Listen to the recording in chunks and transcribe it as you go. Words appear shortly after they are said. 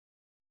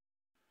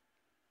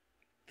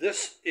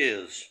This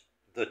is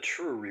the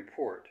true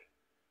report,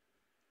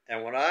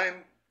 and what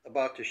I'm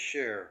about to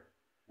share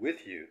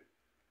with you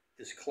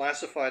is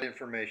classified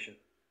information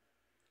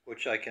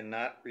which I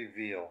cannot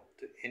reveal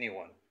to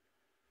anyone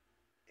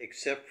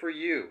except for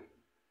you,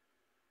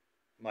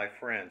 my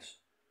friends.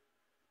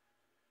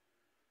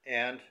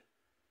 And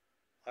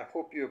I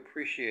hope you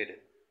appreciate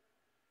it,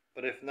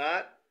 but if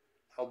not,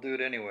 I'll do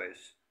it anyways.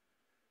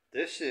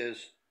 This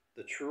is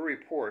the true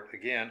report,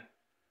 again,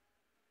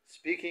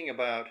 speaking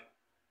about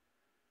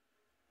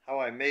how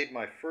I made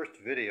my first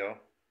video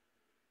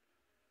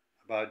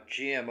about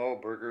GMO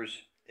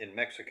burgers in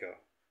Mexico,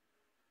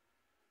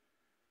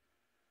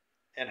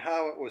 and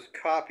how it was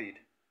copied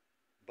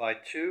by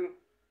two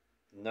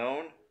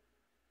known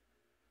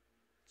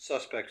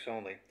suspects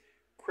only,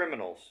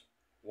 criminals,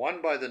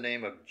 one by the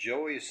name of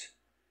Joey's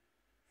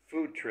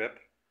Food Trip,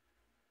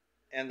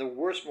 and the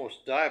worst,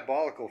 most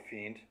diabolical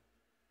fiend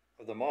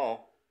of them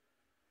all,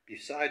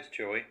 besides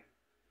Joey,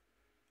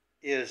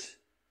 is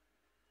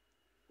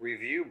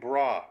Review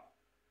Bra.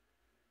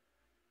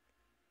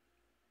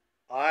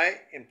 I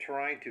am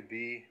trying to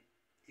be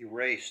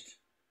erased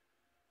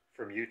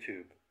from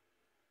YouTube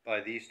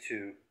by these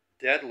two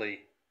deadly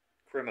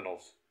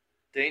criminals,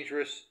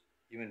 dangerous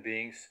human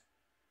beings,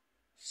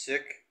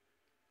 sick,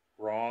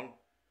 wrong,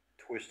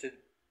 twisted,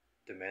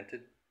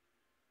 demented.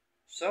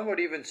 Some would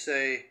even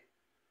say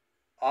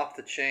off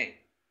the chain.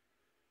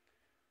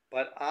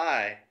 But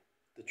I,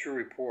 the true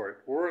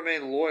report, will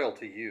remain loyal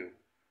to you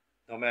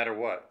no matter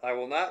what. I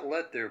will not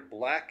let their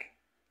black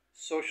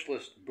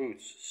socialist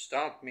boots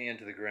stomp me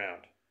into the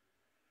ground.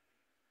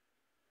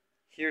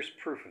 Here's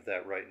proof of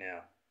that right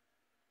now.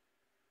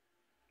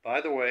 By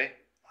the way,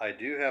 I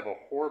do have a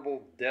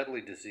horrible,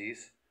 deadly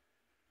disease,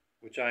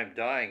 which I am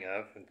dying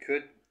of and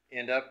could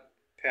end up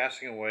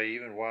passing away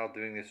even while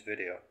doing this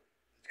video.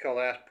 It's called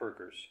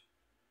Asperger's.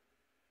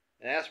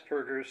 And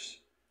Asperger's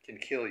can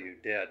kill you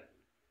dead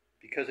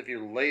because of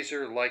your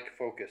laser-like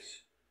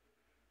focus.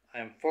 I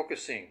am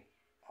focusing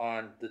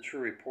on the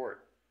true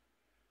report,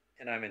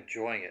 and I'm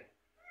enjoying it.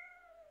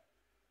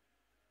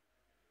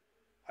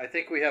 I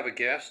think we have a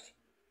guest.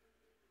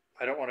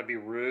 I don't want to be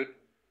rude,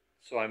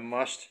 so I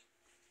must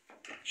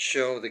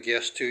show the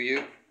guest to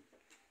you.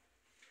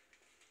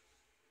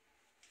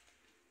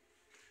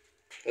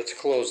 Let's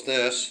close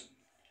this.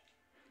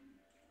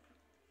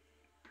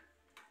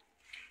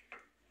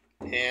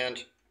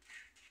 And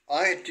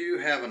I do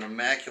have an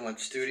immaculate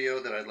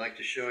studio that I'd like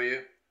to show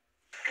you.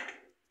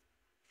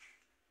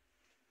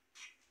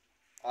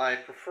 I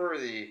prefer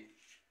the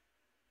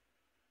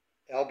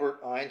Albert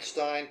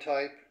Einstein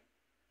type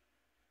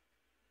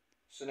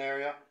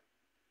scenario.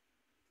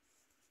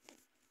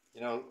 You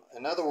know,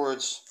 in other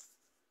words,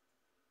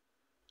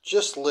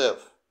 just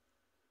live.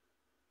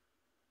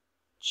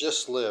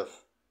 Just live.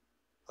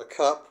 A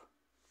cup,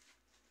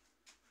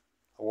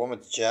 a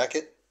woman's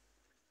jacket.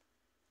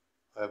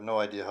 I have no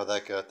idea how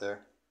that got there.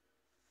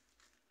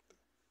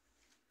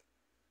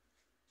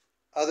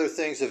 Other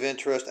things of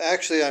interest.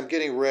 Actually, I'm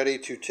getting ready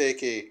to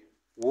take a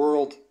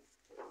world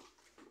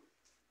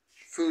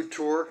food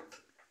tour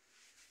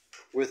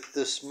with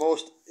this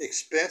most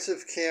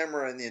expensive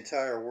camera in the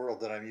entire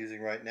world that I'm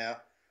using right now.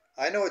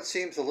 I know it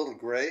seems a little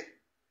gray.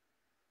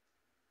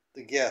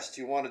 The guest.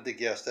 You wanted the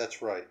guest.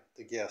 That's right.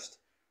 The guest.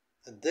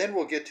 And then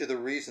we'll get to the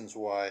reasons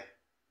why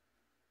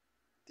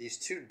these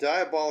two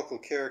diabolical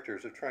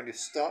characters are trying to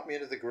stomp me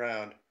into the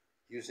ground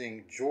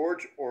using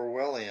George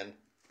Orwellian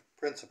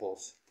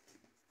principles.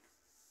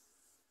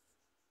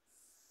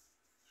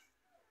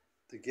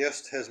 The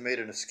guest has made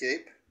an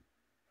escape,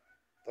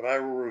 but I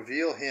will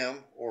reveal him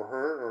or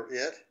her or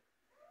it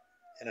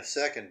in a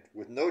second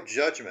with no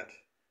judgment,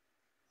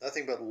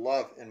 nothing but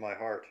love in my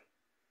heart.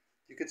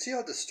 You can see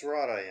how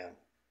distraught I am.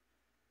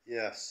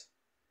 Yes,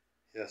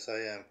 yes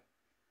I am.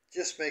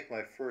 Just make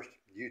my first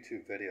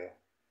YouTube video.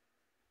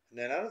 And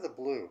then out of the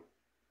blue,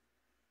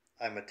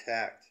 I'm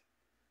attacked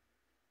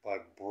by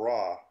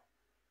Bra,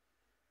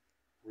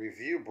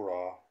 Review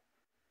Bra,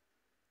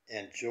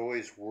 and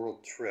Joey's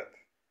World Trip,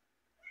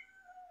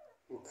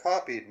 who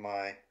copied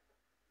my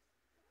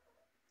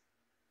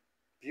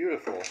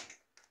beautiful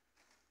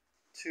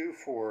 2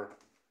 for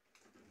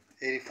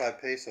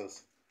 85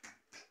 pesos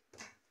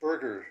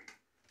burger.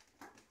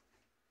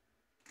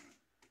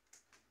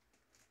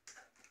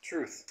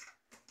 Truth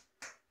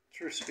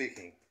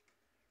speaking.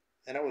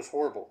 And it was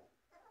horrible.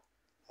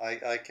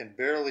 I can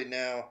barely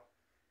now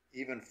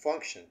even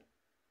function.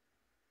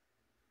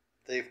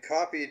 They've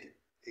copied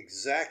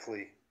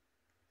exactly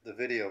the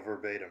video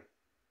verbatim.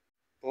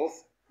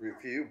 Both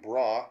Review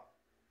Bra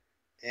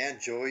and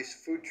Joey's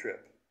Food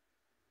Trip.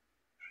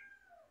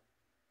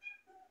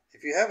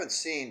 If you haven't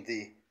seen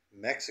the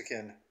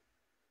Mexican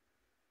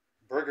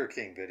Burger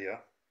King video,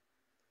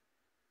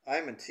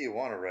 I'm in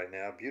Tijuana right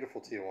now,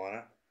 beautiful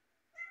Tijuana,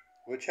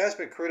 which has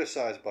been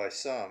criticized by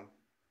some,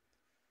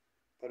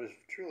 but is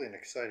truly an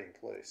exciting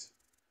place.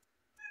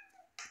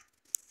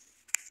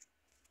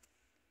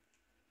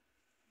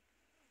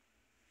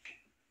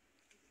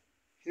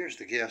 Here's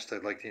the guest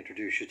I'd like to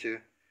introduce you to,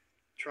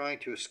 trying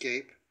to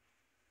escape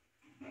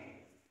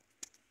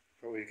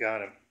but we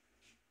got him.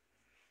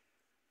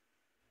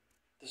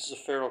 This is a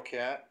feral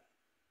cat.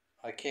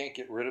 I can't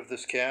get rid of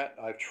this cat.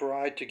 I've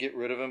tried to get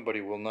rid of him, but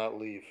he will not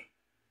leave.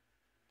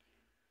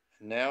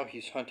 And now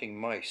he's hunting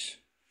mice.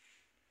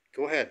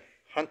 Go ahead,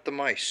 hunt the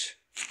mice.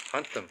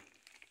 Hunt them.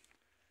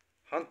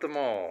 Hunt them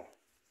all.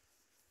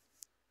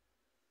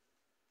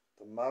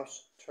 The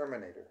mouse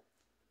terminator.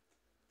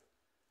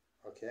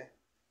 Okay.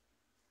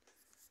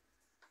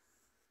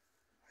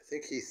 I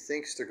think he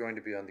thinks they're going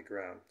to be on the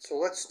ground. So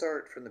let's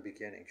start from the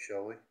beginning,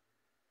 shall we?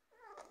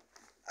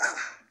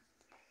 Ah,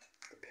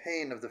 the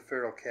pain of the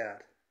feral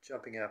cat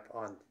jumping up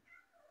on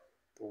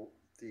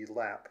the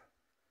lap.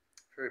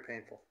 Very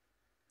painful.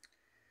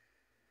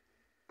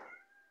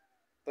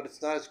 But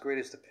it's not as great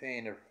as the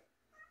pain of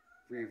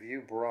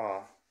Review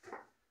Bra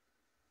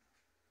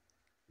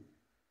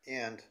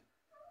and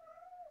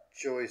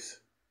Joey's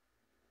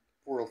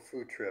World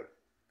Food Trip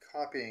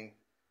copying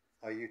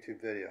my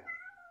YouTube video.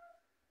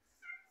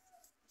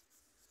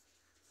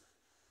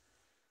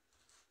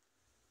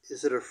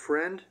 Is it a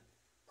friend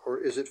or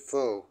is it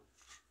foe?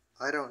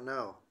 I don't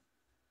know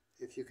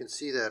if you can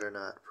see that or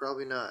not.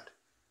 Probably not.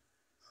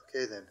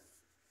 Okay then.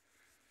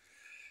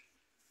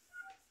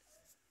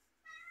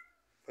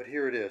 But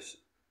here it is.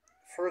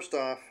 First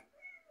off,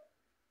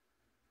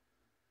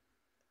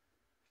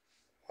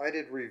 why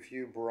did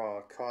Review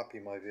Bra copy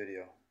my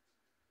video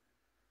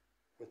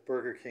with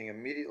Burger King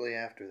immediately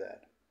after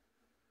that?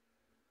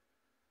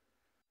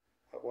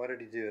 Why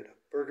did he do it?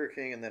 Burger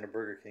King and then a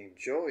Burger King.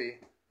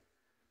 Joey's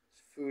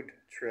Food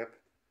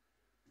Trip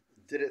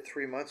did it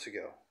 3 months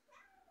ago.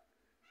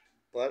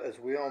 But as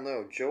we all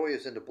know, Joey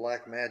is into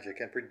black magic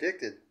and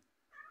predicted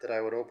that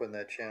I would open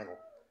that channel.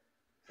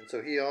 And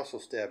so he also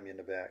stabbed me in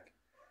the back.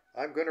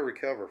 I'm going to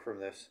recover from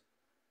this,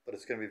 but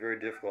it's going to be very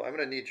difficult. I'm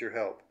going to need your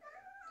help.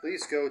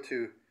 Please go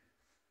to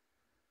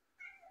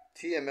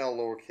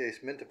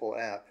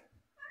tmlmintableapp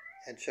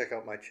and check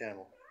out my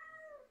channel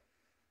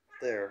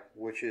there,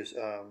 which is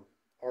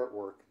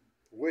artwork,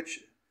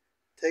 which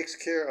takes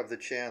care of the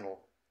channel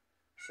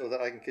so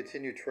that I can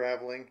continue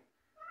traveling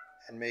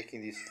and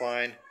making these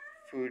fine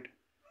food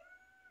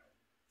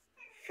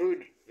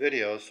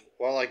videos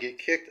while I get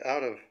kicked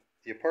out of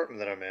the apartment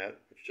that I'm at,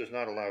 which does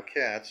not allow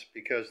cats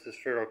because this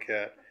feral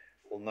cat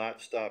will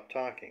not stop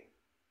talking.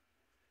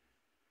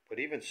 But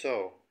even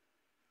so,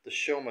 the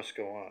show must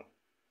go on.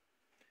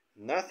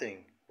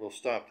 Nothing will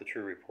stop the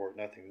True Report,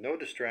 nothing. No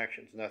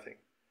distractions, nothing.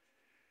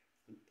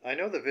 I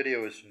know the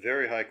video is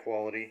very high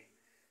quality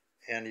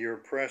and you're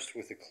impressed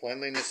with the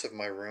cleanliness of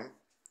my room,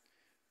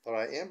 but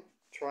I am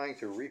trying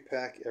to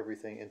repack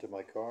everything into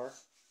my car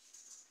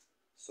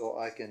so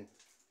I can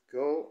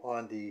go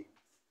on the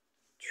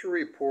True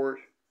Report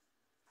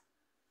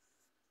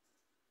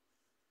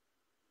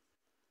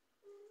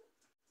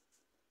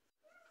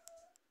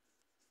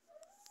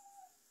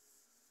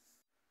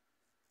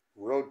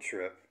road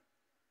trip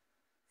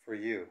for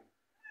you.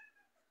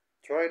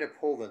 Try to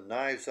pull the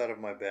knives out of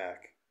my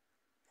back,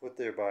 put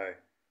there by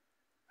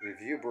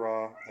Review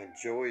Bra and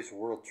Joey's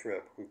World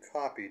Trip, who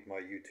copied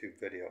my YouTube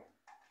video.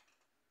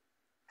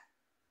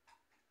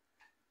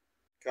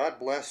 God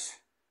bless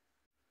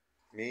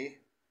me,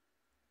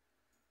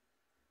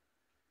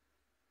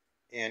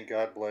 and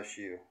God bless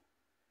you.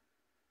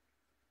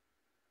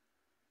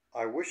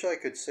 I wish I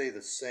could say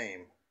the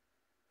same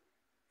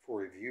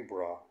for Review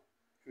Bra,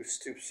 who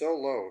stooped so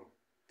low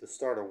to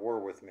start a war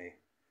with me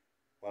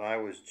when I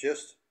was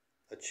just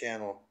a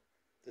channel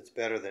that's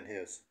better than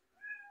his,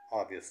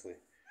 obviously.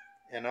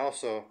 And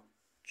also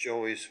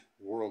Joey's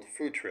World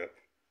Food Trip.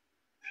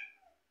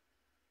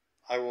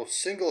 I will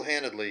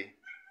single-handedly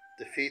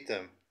defeat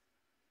them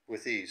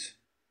with ease,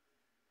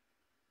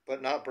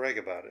 but not brag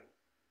about it.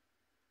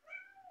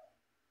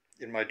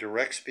 In my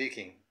direct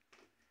speaking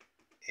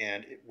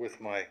and with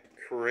my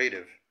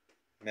creative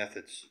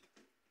methods.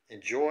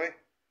 Enjoy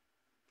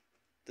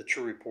the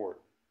True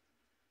Report.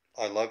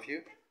 I love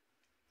you.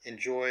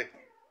 Enjoy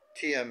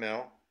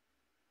tmlmintableapp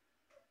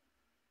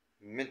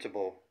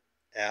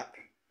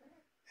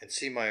and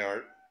see my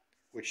art,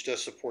 which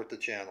does support the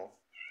channel.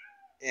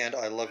 And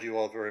I love you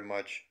all very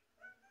much,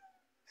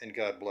 and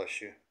God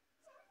bless you.